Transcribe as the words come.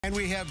And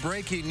we have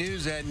breaking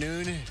news at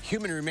noon.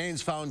 Human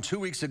remains found 2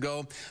 weeks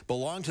ago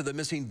belong to the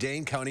missing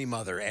Dane County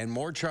mother, and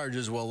more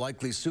charges will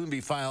likely soon be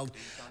filed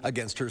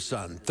against her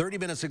son. 30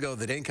 minutes ago,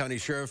 the Dane County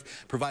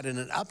Sheriff provided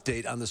an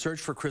update on the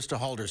search for Krista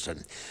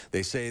Halderson.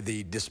 They say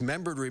the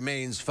dismembered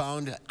remains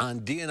found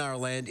on DNR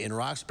land in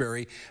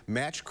Roxbury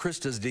match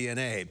Krista's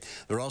DNA.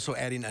 They're also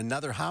adding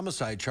another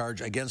homicide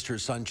charge against her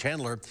son,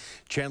 Chandler.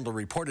 Chandler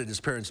reported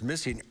his parents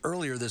missing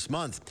earlier this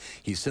month.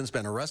 He's since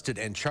been arrested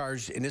and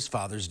charged in his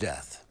father's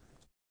death.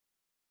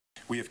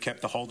 We have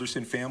kept the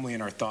Halderson family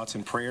in our thoughts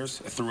and prayers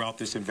throughout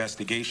this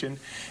investigation,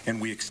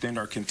 and we extend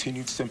our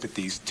continued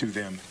sympathies to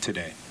them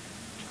today.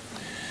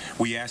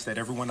 We ask that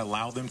everyone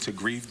allow them to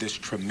grieve this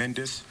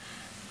tremendous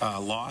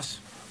loss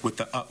with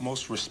the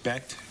utmost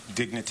respect,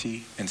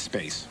 dignity, and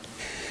space.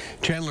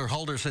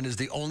 Chandler-Halderson is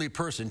the only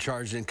person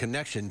charged in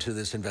connection to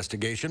this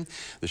investigation.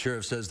 The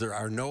sheriff says there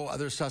are no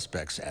other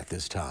suspects at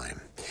this time.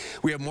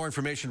 We have more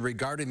information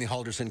regarding the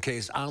Halderson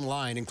case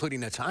online,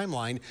 including a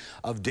timeline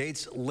of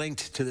dates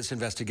linked to this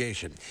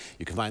investigation.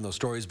 You can find those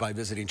stories by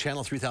visiting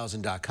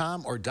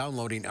channel3000.com or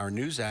downloading our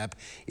news app.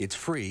 It's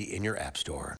free in your app store.